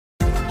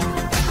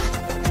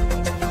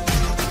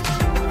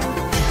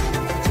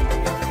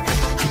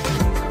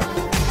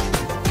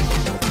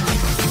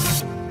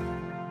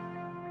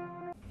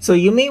So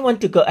you may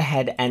want to go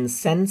ahead and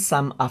send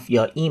some of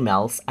your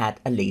emails at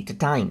a later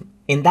time.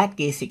 In that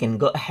case, you can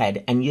go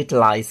ahead and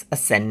utilize a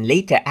send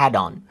later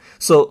add-on.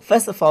 So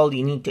first of all,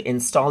 you need to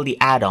install the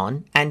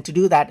add-on, and to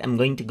do that, I'm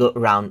going to go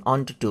around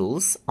onto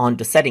tools,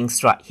 onto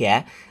settings right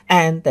here,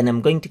 and then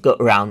I'm going to go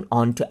around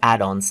onto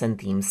add-ons and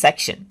themes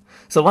section.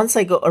 So once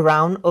I go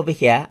around over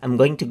here, I'm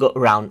going to go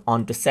around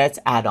onto search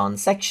add-on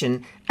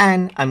section,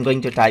 and I'm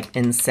going to type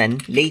in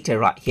send later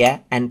right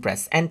here and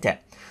press enter.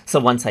 So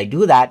once I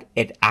do that,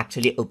 it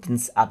actually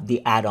opens up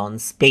the add-on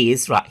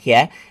space right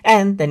here,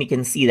 and then you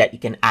can see that you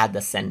can add the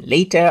send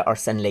later or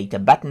send later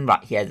button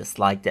right here, just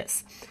like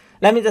this.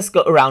 Let me just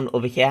go around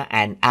over here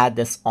and add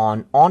this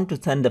onto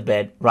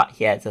Thunderbird right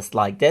here, just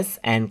like this,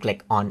 and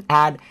click on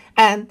add,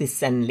 and the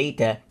send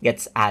later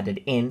gets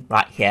added in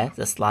right here,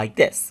 just like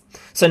this.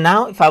 So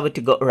now if I were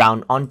to go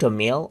around onto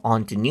mail,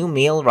 onto new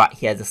mail right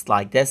here, just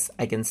like this,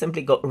 I can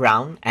simply go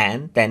around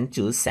and then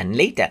choose send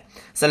later.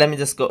 So let me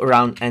just go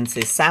around and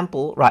say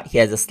sample right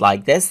here, just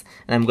like this,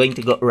 and I'm going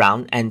to go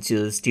around and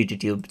choose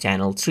TutorTube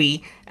channel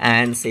 3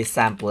 and say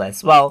sample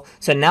as well.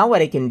 So now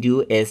what I can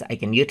do is I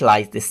can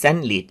utilize the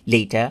send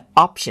later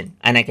option,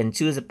 and I can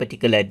choose a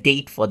particular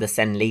date for the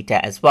send later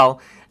as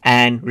well,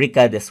 and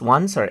recur this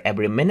once or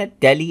every minute,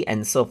 daily,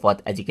 and so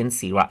forth, as you can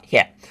see right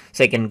here.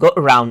 So I can go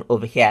around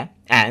over here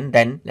and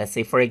then, let's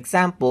say for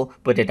example,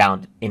 put it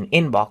down in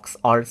inbox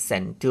or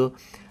send to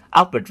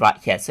output right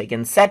here. So you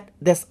can set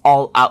this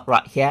all out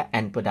right here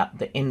and put out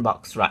the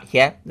inbox right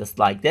here, just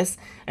like this.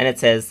 And it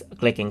says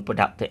clicking put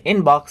out the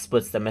inbox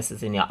puts the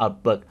message in your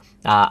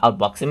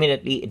outbox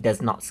immediately. It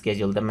does not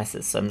schedule the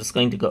message. So I'm just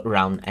going to go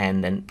around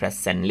and then press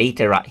send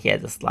later right here,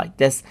 just like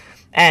this.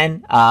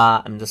 And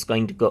I'm just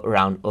going to go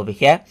around over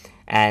here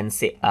and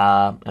say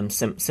I'm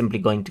simply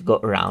going to go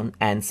around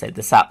and set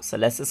this up. So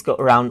let's just go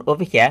around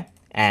over here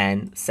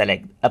and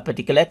select a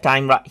particular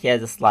time right here,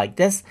 just like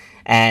this,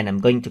 and I'm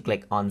going to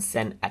click on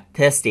send at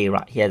Thursday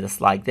right here,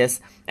 just like this.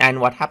 And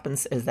what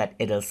happens is that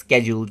it'll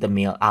schedule the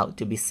mail out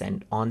to be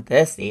sent on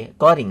Thursday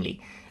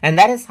accordingly. And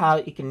that is how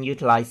you can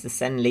utilize the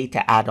send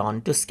later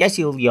add-on to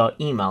schedule your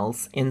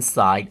emails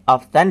inside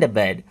of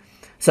Thunderbird.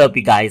 So hope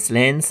you guys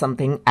learned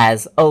something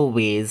as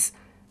always,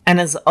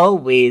 and as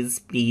always,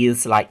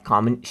 please like,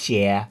 comment,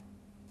 share,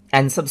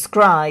 and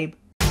subscribe.